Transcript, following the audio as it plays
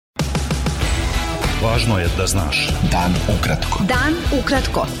Važno je da znaš. Dan ukratko. Dan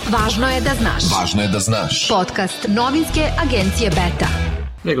ukratko. Važno je da znaš. Važno je da znaš. Podcast novinske agencije Beta.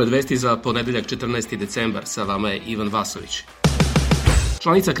 Pregled vesti za ponedeljak 14. decembar. Sa vama je Ivan Vasović.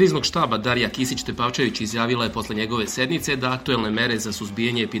 Članica kriznog štaba Darija Kisić-Tepavčević izjavila je posle njegove sednice da aktuelne mere za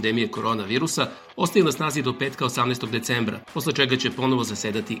suzbijanje epidemije koronavirusa ostaju na snazi do petka 18. decembra, posle čega će ponovo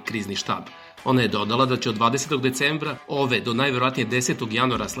zasedati krizni štab. Ona je dodala da će od 20. decembra ove do najverovatnije 10.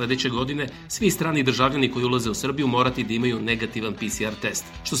 januara sledeće godine svi strani državljani koji ulaze u Srbiju morati da imaju negativan PCR test.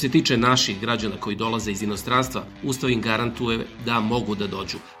 Što se tiče naših građana koji dolaze iz inostranstva, Ustav im garantuje da mogu da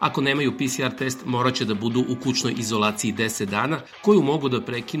dođu. Ako nemaju PCR test, morat će da budu u kućnoj izolaciji 10 dana, koju mogu da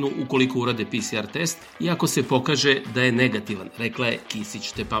prekinu ukoliko urade PCR test i ako se pokaže da je negativan, rekla je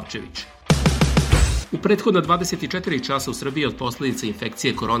Kisić-Tepavčević. U prethodna 24 časa u Srbiji od posledica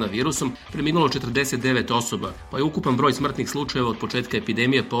infekcije koronavirusom preminulo 49 osoba, pa je ukupan broj smrtnih slučajeva od početka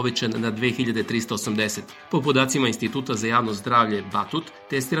epidemije povećan na 2380. Po podacima Instituta za javno zdravlje Batut,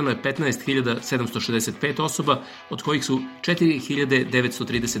 testirano je 15.765 osoba, od kojih su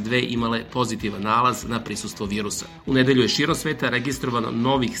 4.932 imale pozitivan nalaz na prisustvo virusa. U nedelju je širom sveta registrovano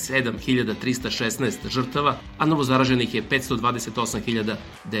novih 7.316 žrtava, a novozaraženih je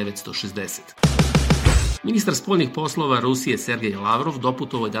 528.960. Ministar spoljnih poslova Rusije Sergej Lavrov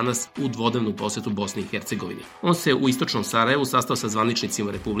doputovao je danas u dvodnevnu posetu Bosni i Hercegovini. On se u istočnom Sarajevu sastao sa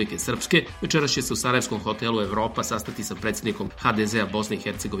zvaničnicima Republike Srpske, večeras će se u sarajevskom hotelu Evropa sastati sa predsjednikom HDZ-a Bosne i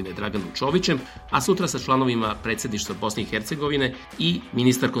Hercegovine Draganom Čovićem, a sutra sa članovima predsjedništva Bosne i Hercegovine i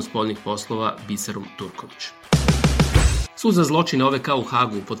ministarkom spoljnih poslova Biserom Turković. Sud za zločine OVK u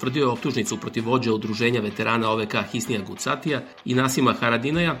Hagu potvrdio je optužnicu protiv vođa udruženja veterana OVK Hisnija Gucatija i Nasima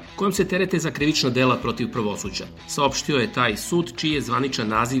Haradinaja, kojom se terete za krivična dela protiv pravosuđa. Saopštio je taj sud, čiji je zvaničan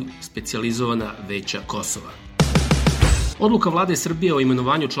naziv Specijalizovana veća Kosova. Odluka vlade Srbije o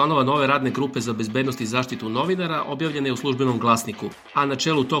imenovanju članova nove radne grupe za bezbednost i zaštitu novinara objavljena je u službenom glasniku, a na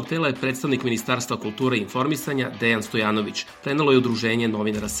čelu tog tela je predstavnik Ministarstva kulture i informisanja Dejan Stojanović, prenelo je Udruženje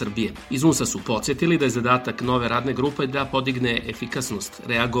novinara Srbije. Iz UNS-a su podsjetili da je zadatak nove radne grupe da podigne efikasnost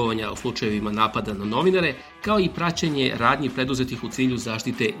reagovanja u slučajevima napada na novinare, kao i praćenje radnji preduzetih u cilju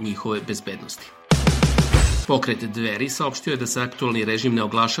zaštite njihove bezbednosti. Pokret Dveri saopštio je da se aktualni režim ne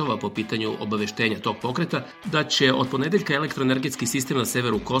oglašava po pitanju obaveštenja tog pokreta, da će od ponedeljka elektroenergetski sistem na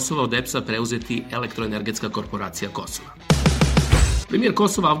severu Kosova od EPS-a preuzeti Elektroenergetska korporacija Kosova. Premijer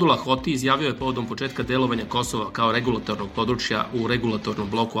Kosova Abdullah Hoti izjavio je povodom početka delovanja Kosova kao regulatornog područja u regulatornom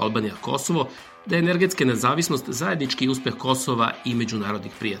bloku Albanija Kosovo da je energetska nezavisnost zajednički uspeh Kosova i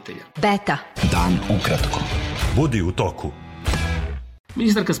međunarodnih prijatelja. Beta. Dan ukratko. Budi u toku.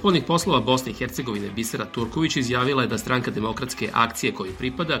 Ministarka spoljnih poslova Bosne i Hercegovine Bisera Turković izjavila je da stranka Demokratske akcije koju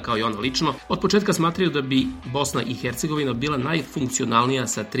pripada, kao i ona lično, od početka smatraju da bi Bosna i Hercegovina bila najfunkcionalnija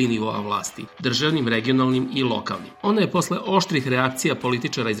sa 3 nivoa vlasti, državnim, regionalnim i lokalnim. Ona je posle oštrih reakcija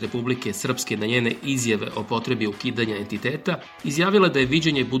političara iz Republike Srpske na njene izjave o potrebi ukidanja entiteta, izjavila da je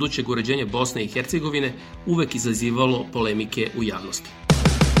viđenje budućeg uređenja Bosne i Hercegovine uvek izazivalo polemike u javnosti.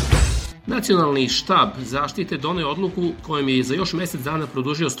 Nacionalni štab zaštite doneo odluku kojom je za još mesec dana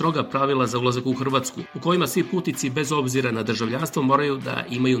produžio stroga pravila za ulazak u Hrvatsku, u kojima svi putnici bez obzira na državljanstvo moraju da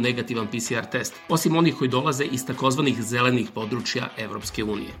imaju negativan PCR test, osim onih koji dolaze iz takozvanih zelenih područja Evropske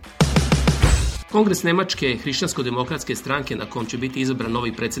unije. Kongres Nemačke hrišćansko-demokratske stranke, na kom će biti izabran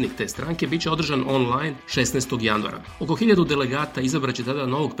novi predsjednik te stranke, biće održan online 16. januara. Oko 1000 delegata izabraće tada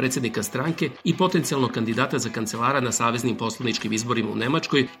novog predsjednika stranke i potencijalnog kandidata za kancelara na saveznim poslaničkim izborima u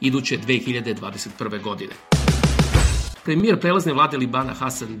Nemačkoj iduće 2021. godine. Premijer prelazne vlade Libana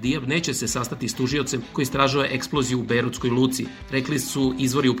Hasan Dijab neće se sastati s tužiocem koji istražuje eksploziju u Bejrutskoj luci, rekli su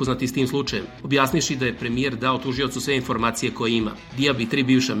izvori upoznati s tim slučajem, objasnivši da je premijer dao tužiocu sve informacije koje ima. Dijab i 3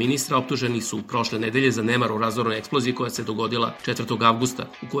 bivša ministra optuženi su prošle nedelje za nemar u razornoj eksploziji koja se dogodila 4. avgusta,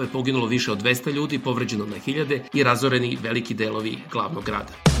 u kojoj je poginulo više od 200 ljudi, povređeno na hiljade i razoreni veliki delovi glavnog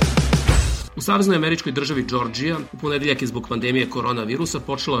grada. U saveznoj američkoj državi Džordžija u ponedeljak je zbog pandemije koronavirusa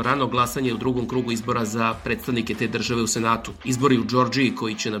počelo rano glasanje u drugom krugu izbora za predstavnike te države u Senatu. Izbori u Džordžiji,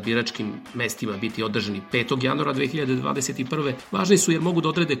 koji će na biračkim mestima biti održani 5. januara 2021. važni su jer mogu da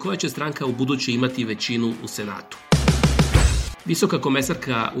odrede koja će stranka u buduće imati većinu u Senatu. Visoka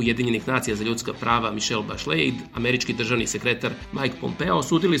komesarka Ujedinjenih nacija za ljudska prava Michelle Bachelet i američki državni sekretar Mike Pompeo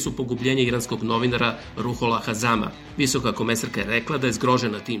osudili su pogubljenje iranskog novinara Ruhola Hazama. Visoka komesarka je rekla da je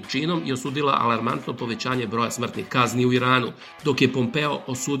zgrožena tim činom i osudila alarmantno povećanje broja smrtnih kazni u Iranu, dok je Pompeo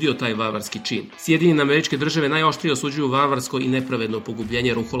osudio taj varvarski čin. Sjedinjene Američke Države najoštrije osuđuju varvarsko i nepravedno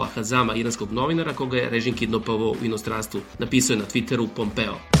pogubljenje Ruhola Hazama, iranskog novinara koga je režim kidnapovao u inostranstvu, napisao je na Twitteru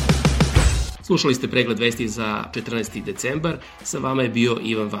Pompeo. Slušali ste pregled vesti za 14. decembar. Sa vama je bio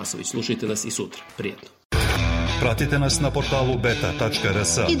Ivan Vasović. Slušajte nas i sutra. Prijetno. Pratite nas na portalu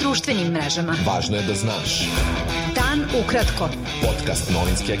beta.rs I društvenim mrežama. Važno je da znaš. Dan ukratko. Podcast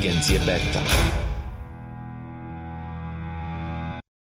novinske agencije Beta.